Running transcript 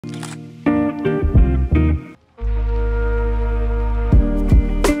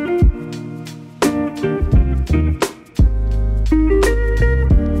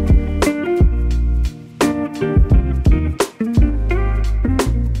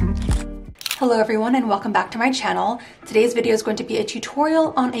Hello everyone and welcome back to my channel. Today's video is going to be a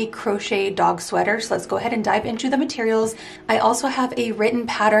tutorial on a crochet dog sweater, so let's go ahead and dive into the materials. I also have a written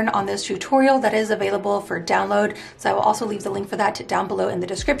pattern on this tutorial that is available for download, so I will also leave the link for that down below in the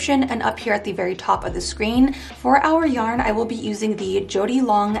description and up here at the very top of the screen. For our yarn, I will be using the Jody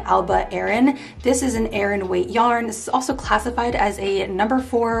Long Alba Aran. This is an Aran weight yarn. This is also classified as a number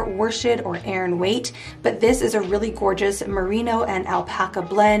 4 worsted or Aran weight, but this is a really gorgeous merino and alpaca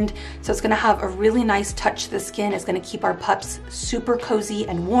blend, so it's going to have a really nice touch to the skin. It's going to keep our pups super cozy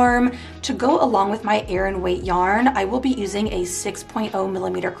and warm. To go along with my Aran weight yarn, I will be using a 6.0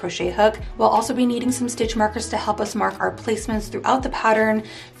 millimeter crochet hook. We'll also be needing some stitch markers to help us mark our placements throughout the pattern.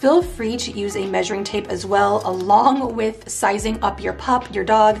 Feel free to use a measuring tape as well, along with sizing up your pup, your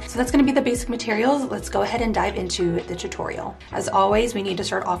dog. So that's going to be the basic materials. Let's go ahead and dive into the tutorial. As always, we need to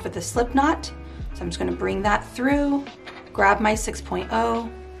start off with the slip knot. So I'm just going to bring that through, grab my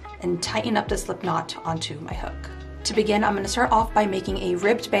 6.0, and tighten up the slip knot onto my hook. To begin, I'm going to start off by making a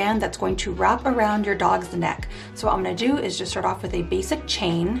ribbed band that's going to wrap around your dog's neck. So what I'm going to do is just start off with a basic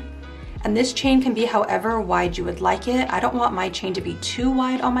chain, and this chain can be however wide you would like it. I don't want my chain to be too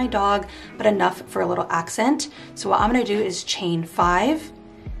wide on my dog, but enough for a little accent. So what I'm going to do is chain 5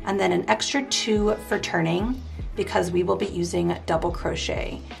 and then an extra 2 for turning, because we will be using double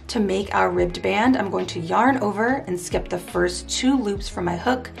crochet. To make our ribbed band, I'm going to yarn over and skip the first 2 loops from my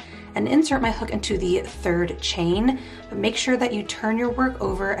hook and insert my hook into the 3rd chain. But make sure that you turn your work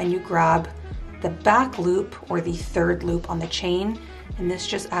over and you grab the back loop or the 3rd loop on the chain, and this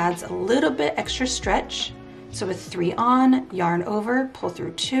just adds a little bit extra stretch. So with 3 on, yarn over, pull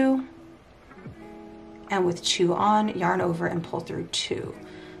through 2, and with 2 on, yarn over and pull through 2.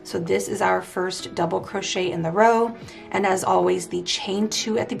 So this is our first double crochet in the row, and as always, the chain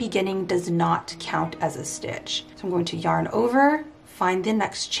 2 at the beginning does not count as a stitch. So I'm going to yarn over, find the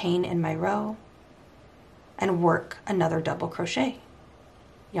next chain in my row, and work another double crochet.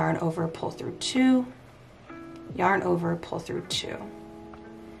 Yarn over, pull through 2, yarn over, pull through 2,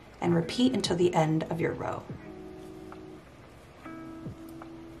 and repeat until the end of your row.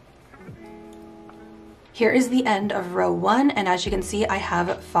 Here is the end of row 1, and as you can see, I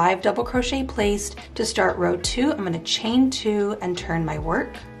have 5 double crochet placed. To start row 2, I'm going to chain 2 and turn my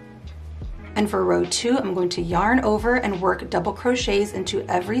work. And for row 2, I'm going to yarn over and work double crochets into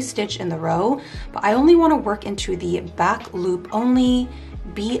every stitch in the row, but I only want to work into the back loop only,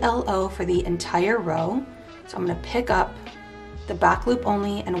 BLO, for the entire row. So I'm going to pick up the back loop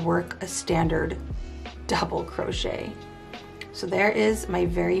only and work a standard double crochet. So there is my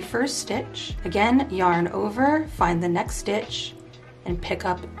very first stitch. Again, yarn over, find the next stitch, and pick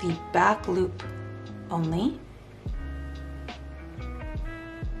up the back loop only,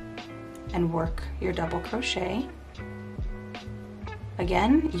 and work your double crochet.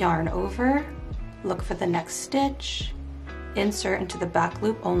 Again, yarn over, look for the next stitch, insert into the back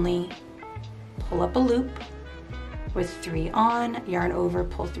loop only, pull up a loop, with 3 on, yarn over,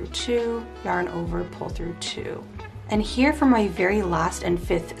 pull through 2, yarn over, pull through 2. And here for my very last and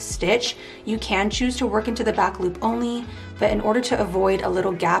 5th stitch, you can choose to work into the back loop only, but in order to avoid a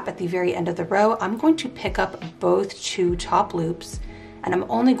little gap at the very end of the row, I'm going to pick up both 2 top loops, and I'm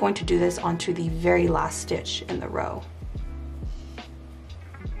only going to do this onto the very last stitch in the row.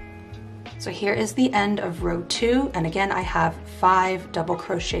 So here is the end of row 2, and again, I have 5 double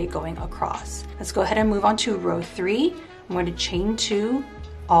crochet going across. Let's go ahead and move on to row 3. I'm going to chain 2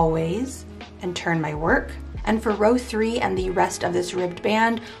 always and turn my work. And for row 3 and the rest of this ribbed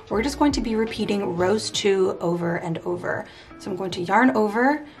band, we're just going to be repeating rows 2 over and over. So I'm going to yarn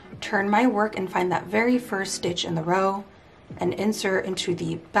over, turn my work and find that very first stitch in the row, and insert into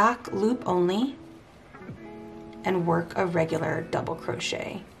the back loop only, and work a regular double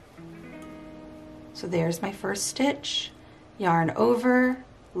crochet. So there's my first stitch, yarn over,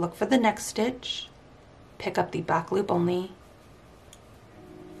 look for the next stitch, pick up the back loop only,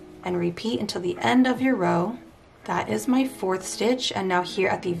 and repeat until the end of your row. That is my 4th stitch, and now here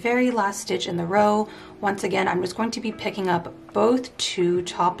at the very last stitch in the row, once again, I'm just going to be picking up both 2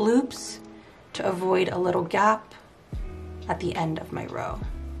 top loops to avoid a little gap at the end of my row.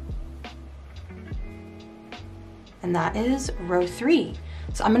 And that is row 3.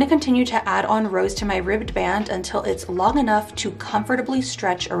 So I'm going to continue to add on rows to my ribbed band until it's long enough to comfortably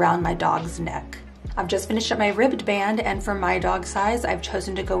stretch around my dog's neck. I've just finished up my ribbed band, and for my dog size, I've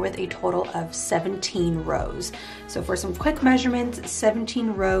chosen to go with a total of 17 rows. So for some quick measurements,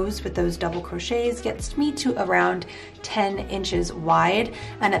 17 rows with those double crochets gets me to around 10 inches wide.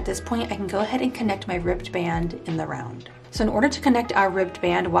 And at this point, I can go ahead and connect my ribbed band in the round. So in order to connect our ribbed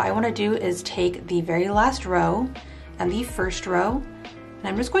band, what I want to do is take the very last row and the first row, And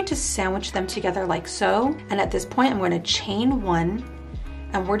I'm just going to sandwich them together like so. And at this point, I'm going to chain 1,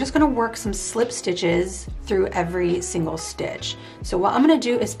 and we're just going to work some slip stitches through every single stitch. So what I'm going to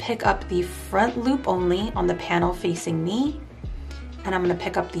do is pick up the front loop only on the panel facing me, and I'm going to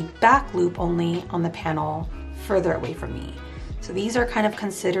pick up the back loop only on the panel further away from me. So these are kind of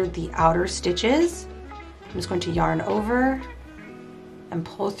considered the outer stitches. I'm just going to yarn over and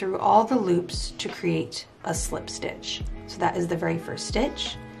pull through all the loops to create a slip stitch. So that is the very first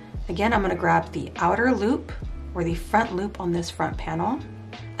stitch. Again, I'm going to grab the outer loop or the front loop on this front panel,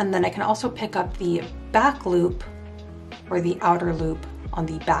 and then I can also pick up the back loop or the outer loop on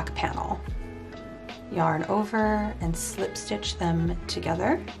the back panel. Yarn over and slip stitch them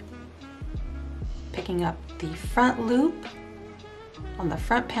together, picking up the front loop on the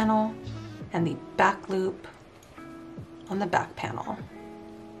front panel and the back loop on the back panel,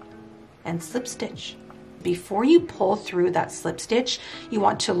 and slip stitch. Before you pull through that slip stitch, you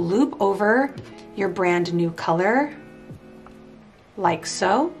want to loop over your brand new color like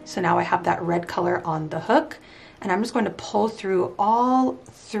so. So now I have that red color on the hook, and I'm just going to pull through all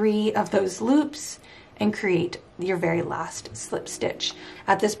 3 of those loops and create your very last slip stitch.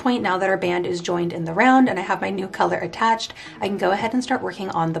 At this point, now that our band is joined in the round and I have my new color attached, I can go ahead and start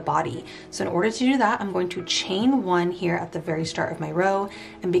working on the body. So in order to do that, I'm going to chain 1 here at the very start of my row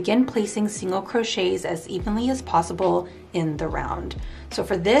and begin placing single crochets as evenly as possible in the round. So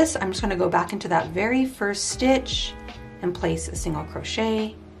for this, I'm just going to go back into that very first stitch and place a single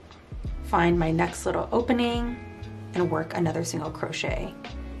crochet, find my next little opening, and work another single crochet.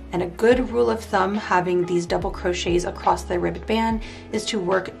 And a good rule of thumb having these double crochets across the ribbed band is to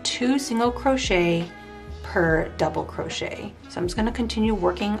work 2 single crochet per double crochet. So I'm just going to continue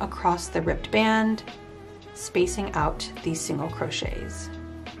working across the ribbed band, spacing out these single crochets.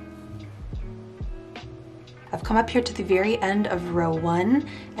 I've come up here to the very end of row 1,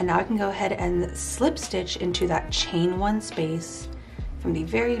 and now I can go ahead and slip stitch into that chain 1 space from the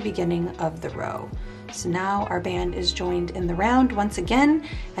very beginning of the row. So now our band is joined in the round once again,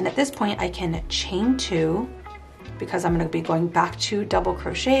 and at this point I can chain 2 because I'm going to be going back to double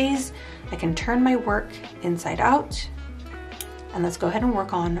crochets. I can turn my work inside out, and let's go ahead and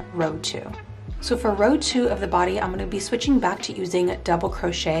work on row 2. So for row 2 of the body, I'm going to be switching back to using double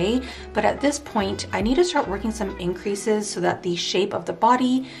crochet, but at this point I need to start working some increases so that the shape of the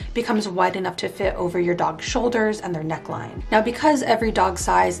body becomes wide enough to fit over your dog's shoulders and their neckline. Now, because every dog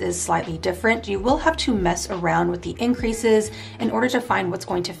size is slightly different, you will have to mess around with the increases in order to find what's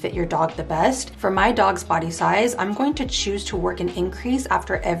going to fit your dog the best. For my dog's body size, I'm going to choose to work an increase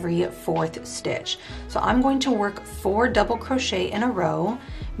after every 4th stitch. So I'm going to work 4 double crochet in a row,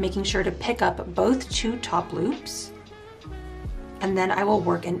 making sure to pick up both 2 top loops, and then I will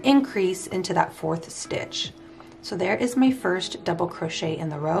work an increase into that 4th stitch. So there is my first double crochet in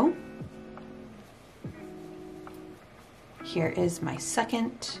the row. Here is my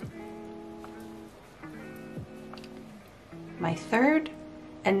second, my third,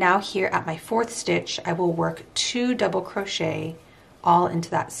 and now here at my 4th stitch, I will work 2 double crochet all into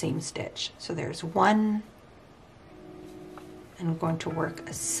that same stitch. So there's 1, and I'm going to work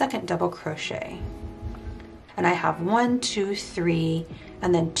a second double crochet. And I have 1, 2, 3,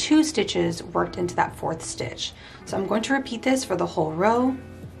 and then 2 stitches worked into that 4th stitch. So I'm going to repeat this for the whole row.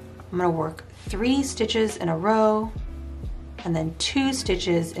 I'm going to work 3 stitches in a row, and then 2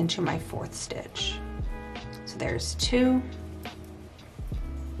 stitches into my 4th stitch. So there's 2,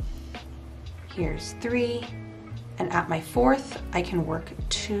 here's 3, and at my 4th, I can work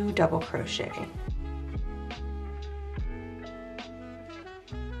 2 double crochet.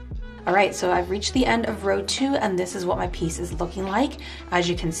 All right, so I've reached the end of row 2, and this is what my piece is looking like. As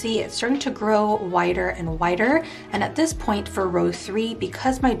you can see, it's starting to grow wider and wider. And at this point for row 3,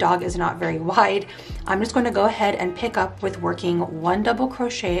 because my dog is not very wide, I'm just going to go ahead and pick up with working 1 double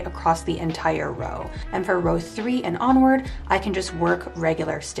crochet across the entire row. And for row 3 and onward, I can just work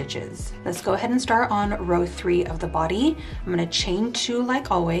regular stitches. Let's go ahead and start on row 3 of the body. I'm going to chain 2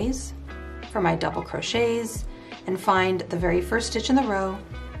 like always for my double crochets, and find the very first stitch in the row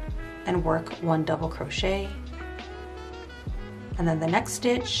and work 1 double crochet, and then the next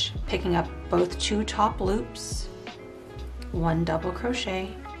stitch, picking up both 2 top loops, 1 double crochet,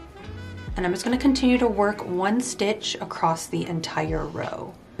 and I'm just going to continue to work 1 stitch across the entire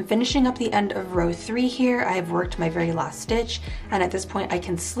row. I'm finishing up the end of row 3 here. I have worked my very last stitch, and at this point I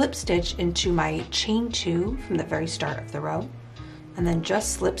can slip stitch into my chain 2 from the very start of the row, and then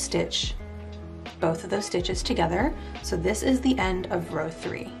just slip stitch both of those stitches together. So this is the end of row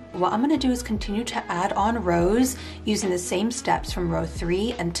 3. what I'm going to do is continue to add on rows using the same steps from row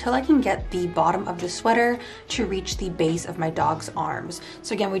 3 until I can get the bottom of the sweater to reach the base of my dog's arms.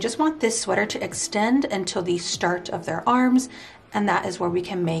 So again, we just want this sweater to extend until the start of their arms, and that is where we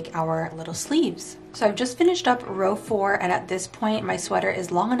can make our little sleeves. So I've just finished up row 4, and at this point my sweater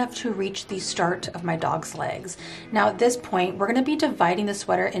is long enough to reach the start of my dog's legs. Now at this point we're going to be dividing the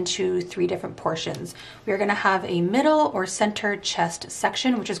sweater into 3 different portions. We're going to have a middle or center chest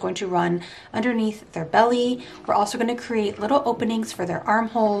section, which is going to run underneath their belly. We're also going to create little openings for their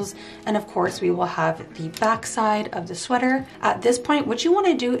armholes, and of course we will have the back side of the sweater. At this point, what you want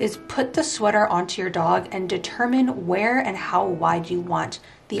to do is put the sweater onto your dog and determine where and how wide you want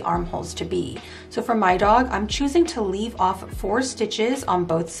the armholes to be. So for my dog, I'm choosing to leave off 4 stitches on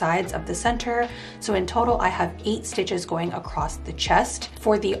both sides of the center. So in total, I have 8 stitches going across the chest.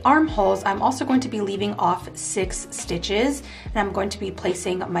 For the armholes, I'm also going to be leaving off 6 stitches, and I'm going to be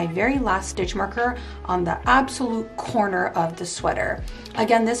placing my very last stitch marker on the absolute corner of the sweater.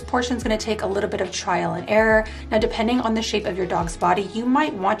 Again, this portion is going to take a little bit of trial and error. Now, depending on the shape of your dog's body, you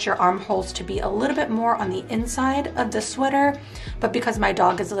might want your armholes to be a little bit more on the inside of the sweater, but because my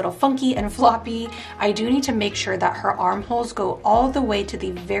dog is a little funky and floppy, I do need to make sure that her armholes go all the way to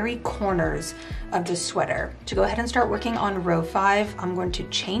the very corners of the sweater. To go ahead and start working on row 5, I'm going to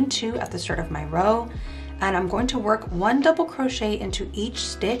chain 2 at the start of my row, and I'm going to work 1 double crochet into each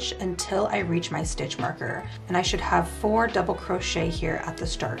stitch until I reach my stitch marker. And I should have 4 double crochet here at the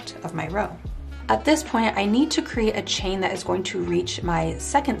start of my row. At this point, I need to create a chain that is going to reach my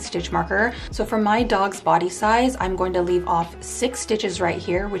second stitch marker. So for my dog's body size, I'm going to leave off 6 stitches right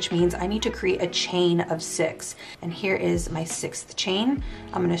here, which means I need to create a chain of 6. And here is my 6th chain.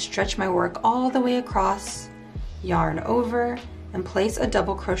 I'm going to stretch my work all the way across, yarn over, and place a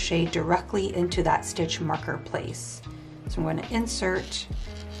double crochet directly into that stitch marker place. So I'm going to insert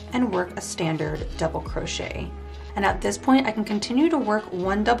and work a standard double crochet. And at this point, I can continue to work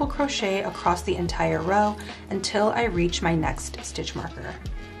 1 double crochet across the entire row until I reach my next stitch marker.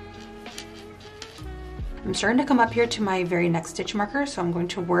 I'm starting to come up here to my very next stitch marker, so I'm going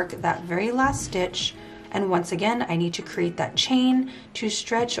to work that very last stitch. And once again, I need to create that chain to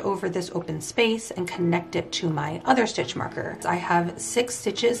stretch over this open space and connect it to my other stitch marker. I have 6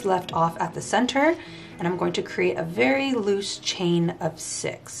 stitches left off at the center, and I'm going to create a very loose chain of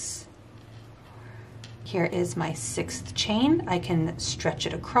 6. Here is my 6th chain. I can stretch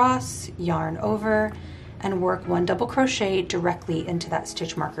it across, yarn over, and work 1 double crochet directly into that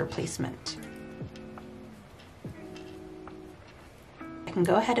stitch marker placement. I can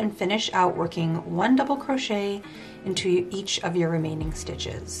go ahead and finish out working 1 double crochet into each of your remaining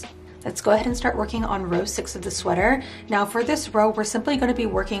stitches. Let's go ahead and start working on row 6 of the sweater. Now for this row, we're simply going to be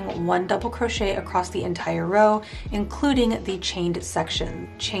working 1 double crochet across the entire row, including the chained section.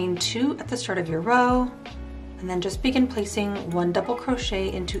 Chain 2 at the start of your row, and then just begin placing 1 double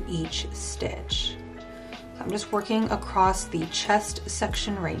crochet into each stitch. So I'm just working across the chest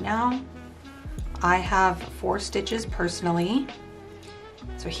section right now. I have 4 stitches personally.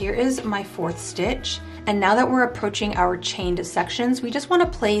 So here is my 4th stitch. And now that we're approaching our chained sections, we just want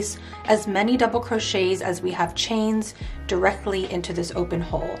to place as many double crochets as we have chains directly into this open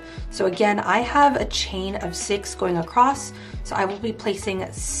hole. So again, I have a chain of 6 going across, so I will be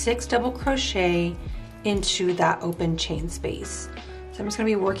placing 6 double crochet into that open chain space. So I'm just going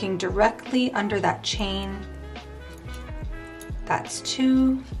to be working directly under that chain. That's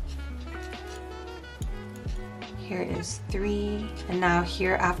 2. Here is 3, and now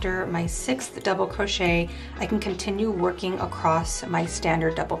here after my 6th double crochet, I can continue working across my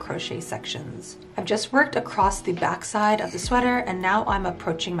standard double crochet sections. I've just worked across the back side of the sweater, and now I'm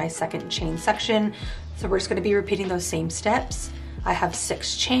approaching my 2nd chain section. So we're just going to be repeating those same steps. I have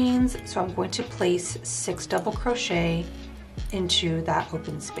 6 chains, so I'm going to place 6 double crochet into that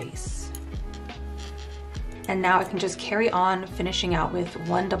open space. And now I can just carry on finishing out with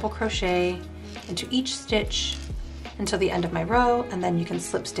 1 double crochet into each stitch until the end of my row, and then you can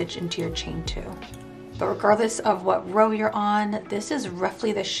slip stitch into your chain 2. But regardless of what row you're on, this is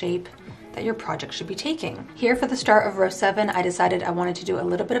roughly the shape that your project should be taking. Here for the start of row 7, I decided I wanted to do a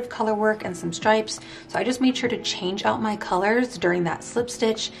little bit of color work and some stripes, so I just made sure to change out my colors during that slip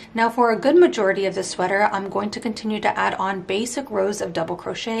stitch. Now for a good majority of the sweater, I'm going to continue to add on basic rows of double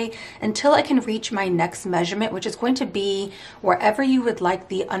crochet until I can reach my next measurement, which is going to be wherever you would like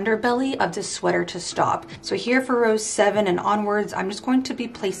the underbelly of the sweater to stop. So here for rows 7 and onwards, I'm just going to be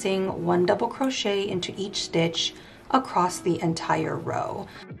placing 1 double crochet into each stitch across the entire row.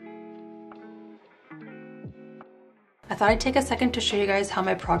 I thought I'd take a second to show you guys how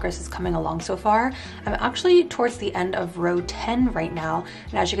my progress is coming along so far. I'm actually towards the end of row 10 right now,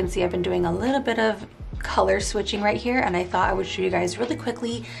 and as you can see, I've been doing a little bit of color switching right here, and I thought I would show you guys really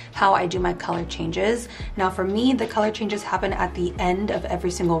quickly how I do my color changes. Now for me, the color changes happen at the end of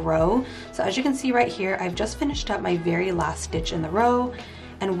every single row. So as you can see right here, I've just finished up my very last stitch in the row,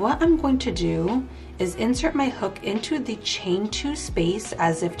 and what I'm going to do is insert my hook into the chain 2 space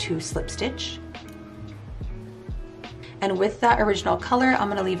as if to slip stitch. And with that original color, I'm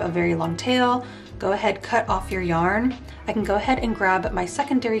going to leave a very long tail. Go ahead, cut off your yarn. I can go ahead and grab my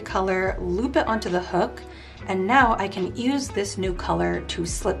secondary color, loop it onto the hook, and now I can use this new color to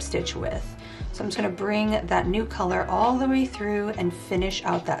slip stitch with. So I'm just gonna bring that new color all the way through and finish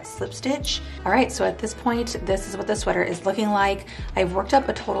out that slip stitch. All right, so at this point, this is what the sweater is looking like. I've worked up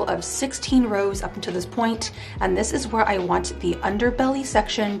a total of 16 rows up until this point, and this is where I want the underbelly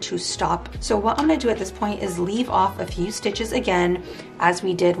section to stop. So what I'm gonna do at this point is leave off a few stitches again, as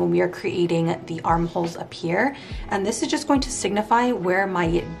we did when we are creating the armholes up here. And this is just going to signify where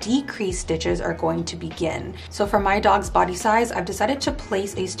my decrease stitches are going to begin. So for my dog's body size, I've decided to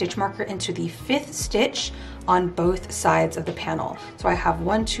place a stitch marker into the 5th stitch on both sides of the panel. So I have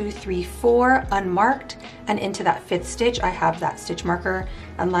 1, 2, 3, 4 unmarked, and into that 5th stitch I have that stitch marker,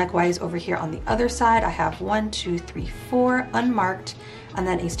 and likewise over here on the other side I have 1, 2, 3, 4 unmarked, and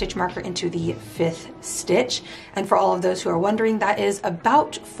then a stitch marker into the 5th stitch. And for all of those who are wondering, that is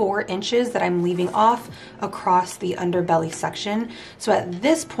about 4 inches that I'm leaving off across the underbelly section. So at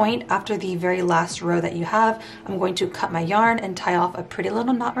this point, after the very last row that you have, I'm going to cut my yarn and tie off a pretty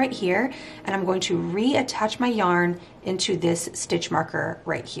little knot right here, and I'm going to reattach my yarn into this stitch marker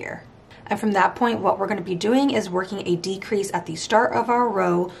right here. And from that point, what we're going to be doing is working a decrease at the start of our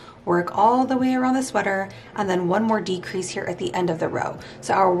row, work all the way around the sweater, and then one more decrease here at the end of the row.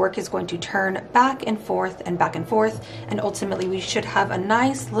 So our work is going to turn back and forth and back and forth, and ultimately we should have a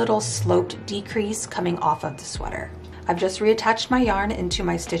nice little sloped decrease coming off of the sweater. I've just reattached my yarn into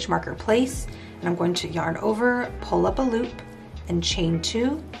my stitch marker place, and I'm going to yarn over, pull up a loop, and chain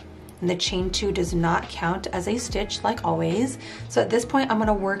 2. And the chain 2 does not count as a stitch like always. So at this point, I'm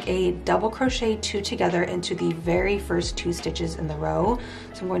gonna work a double crochet 2 together into the very first 2 stitches in the row.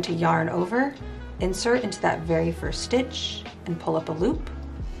 So I'm going to yarn over, insert into that very first stitch, and pull up a loop,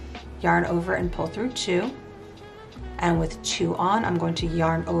 yarn over and pull through 2. And with 2 on, I'm going to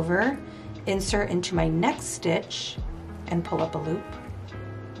yarn over, insert into my next stitch, and pull up a loop,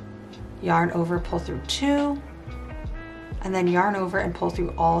 yarn over, pull through 2, and then yarn over and pull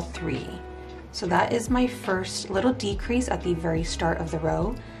through all 3. So that is my first little decrease at the very start of the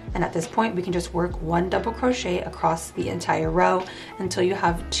row. And at this point, we can just work 1 double crochet across the entire row until you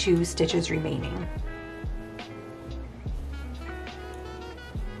have 2 stitches remaining.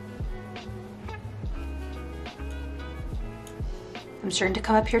 I'm starting to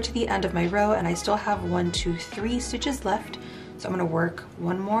come up here to the end of my row, and I still have 1, 2, 3 stitches left. So I'm gonna work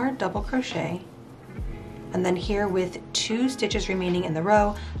 1 more double crochet. And then here with 2 stitches remaining in the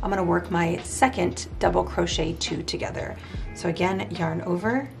row, I'm gonna work my second double crochet 2 together. So again, yarn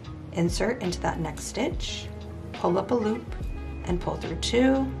over, insert into that next stitch, pull up a loop, and pull through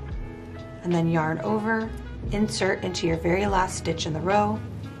 2, and then yarn over, insert into your very last stitch in the row,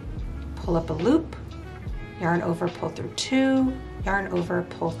 pull up a loop, yarn over, pull through 2, yarn over,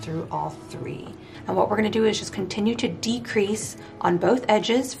 pull through all 3. And what we're going to do is just continue to decrease on both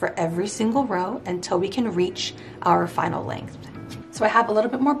edges for every single row until we can reach our final length. So I have a little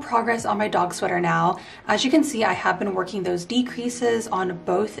bit more progress on my dog sweater now. As you can see, I have been working those decreases on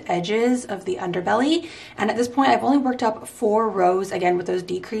both edges of the underbelly. And at this point, I've only worked up 4 rows again with those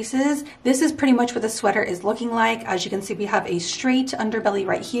decreases. This is pretty much what the sweater is looking like. As you can see, we have a straight underbelly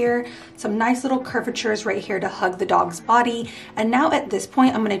right here, some nice little curvatures right here to hug the dog's body. And now at this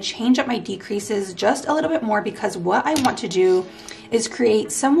point, I'm going to change up my decreases just a little bit more, because what I want to do is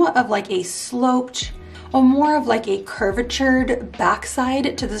create somewhat of like a sloped, or more of like a curvatured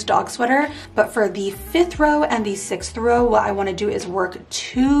backside to this dog sweater. But for the 5th row and the 6th row, what I want to do is work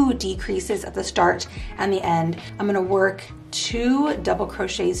 2 decreases at the start and the end. I'm going to work 2 double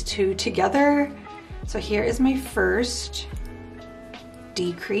crochets 2 together. So here is my first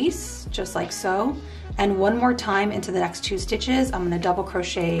decrease, just like so. And 1 more time into the next 2 stitches, I'm going to double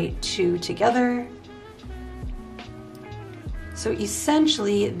crochet 2 together. So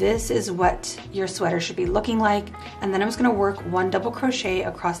essentially, this is what your sweater should be looking like. And then I'm just gonna work 1 double crochet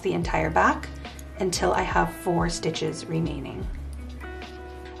across the entire back until I have 4 stitches remaining.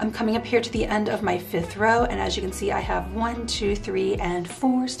 I'm coming up here to the end of my 5th row, and as you can see, I have 1, 2, 3, and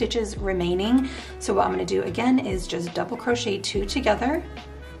 4 stitches remaining. So what I'm gonna do again is just double crochet 2 together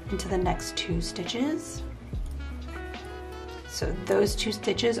into the next 2 stitches. So those 2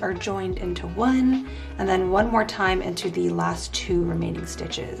 stitches are joined into one, and then one more time into the last 2 remaining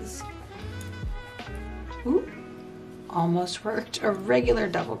stitches. Ooh, almost worked a regular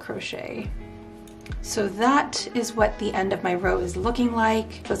double crochet. So that is what the end of my row is looking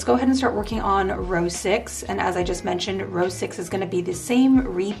like. Let's go ahead and start working on row 6. And as I just mentioned, row 6 is going to be the same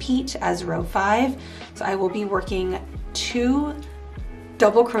repeat as row 5. So I will be working 2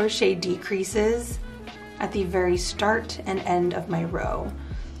 double crochet decreases at the very start and end of my row.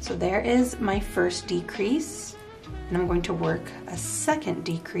 So there is my first decrease, and I'm going to work a second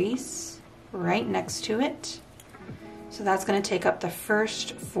decrease right next to it. So that's going to take up the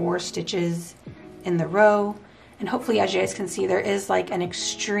first 4 stitches in the row. And hopefully, as you guys can see, there is like an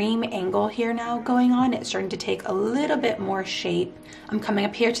extreme angle here now going on. It's starting to take a little bit more shape. I'm coming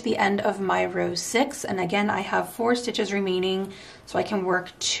up here to the end of my row 6, and again, I have 4 stitches remaining, so I can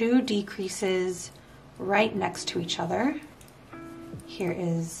work 2 decreases right next to each other. Here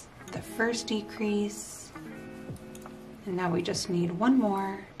is the first decrease, and now we just need one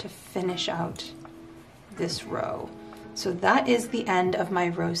more to finish out this row. So that is the end of my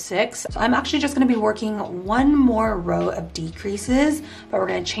row 6. So I'm actually just going to be working one more row of decreases, but we're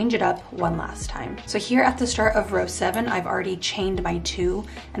going to change it up one last time. So here at the start of row 7, I've already chained my 2,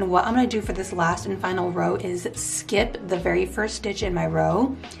 and what I'm going to do for this last and final row is skip the very first stitch in my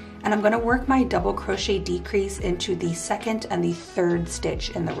row, and I'm going to work my double crochet decrease into the second and the third stitch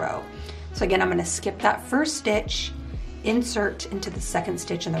in the row. So again, I'm going to skip that first stitch, insert into the second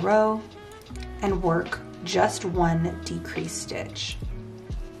stitch in the row, and work just 1 decrease stitch.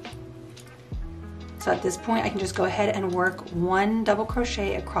 So at this point, I can just go ahead and work 1 double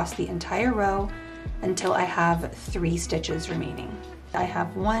crochet across the entire row until I have 3 stitches remaining. I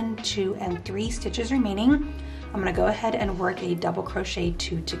have 1, 2, and 3 stitches remaining. I'm going to go ahead and work a double crochet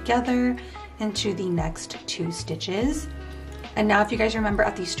 2 together into the next 2 stitches. And now if you guys remember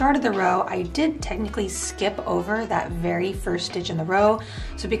at the start of the row, I did technically skip over that very first stitch in the row.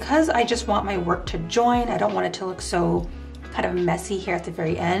 So because I just want my work to join, I don't want it to look so kind of messy here at the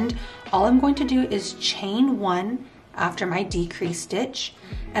very end, all I'm going to do is chain 1 after my decrease stitch,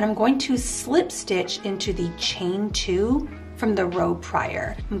 and I'm going to slip stitch into the chain 2 from the row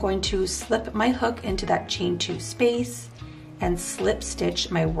prior. I'm going to slip my hook into that chain 2 space and slip stitch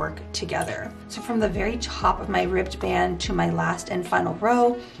my work together. So from the very top of my ribbed band to my last and final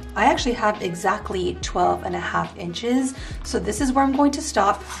row, I actually have exactly 12.5 inches. So this is where I'm going to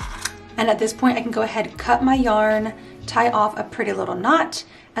stop. And at this point, I can go ahead, cut my yarn, tie off a pretty little knot,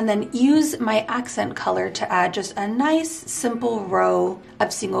 and then use my accent color to add just a nice simple row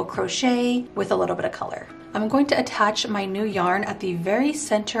of single crochet with a little bit of color. I'm going to attach my new yarn at the very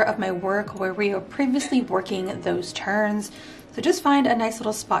center of my work where we were previously working those turns. So just find a nice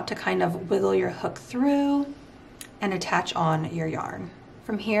little spot to kind of wiggle your hook through and attach on your yarn.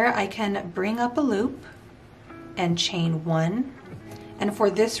 From here, I can bring up a loop and chain 1. And for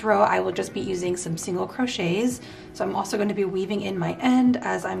this row, I will just be using some single crochets. So I'm also going to be weaving in my end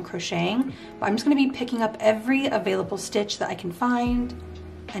as I'm crocheting, but I'm just going to be picking up every available stitch that I can find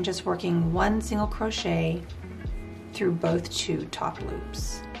and just working 1 single crochet through both 2 top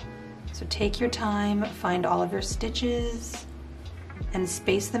loops. So take your time, find all of your stitches, and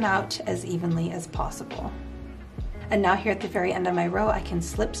space them out as evenly as possible. And now here at the very end of my row, I can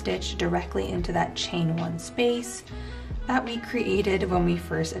slip stitch directly into that chain 1 space that we created when we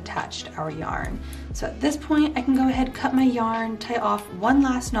first attached our yarn. So at this point, I can go ahead, cut my yarn, tie off 1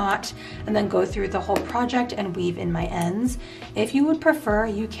 last knot, and then go through the whole project and weave in my ends. If you would prefer,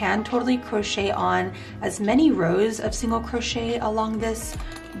 you can totally crochet on as many rows of single crochet along this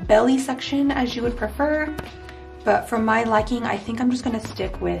belly section as you would prefer. But for my liking, I think I'm just gonna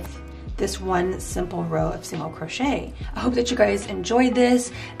stick with this 1 simple row of single crochet. I hope that you guys enjoyed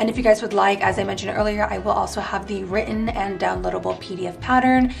this, and if you guys would like, as I mentioned earlier, I will also have the written and downloadable PDF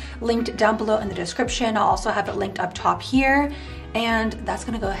pattern linked down below in the description. I'll also have it linked up top here, and that's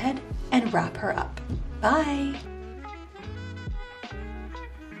gonna go ahead and wrap her up. Bye!